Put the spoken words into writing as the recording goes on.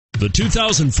The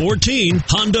 2014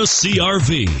 Honda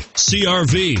CR-V.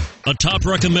 CR-V, a top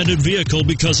recommended vehicle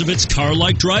because of its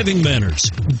car-like driving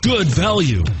manners, good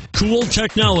value, cool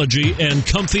technology, and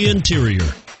comfy interior,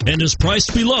 and is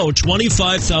priced below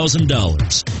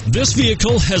 $25,000. This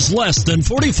vehicle has less than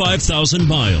 45,000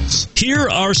 miles. Here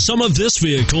are some of this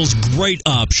vehicle's great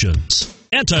options: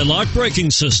 anti-lock braking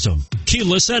system,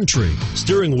 keyless entry,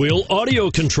 steering wheel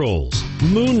audio controls,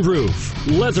 moonroof,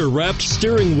 leather-wrapped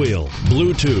steering wheel,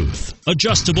 Bluetooth,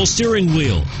 adjustable steering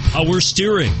wheel, power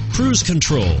steering, cruise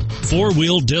control,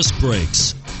 four-wheel disc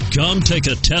brakes. Come take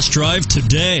a test drive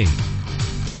today.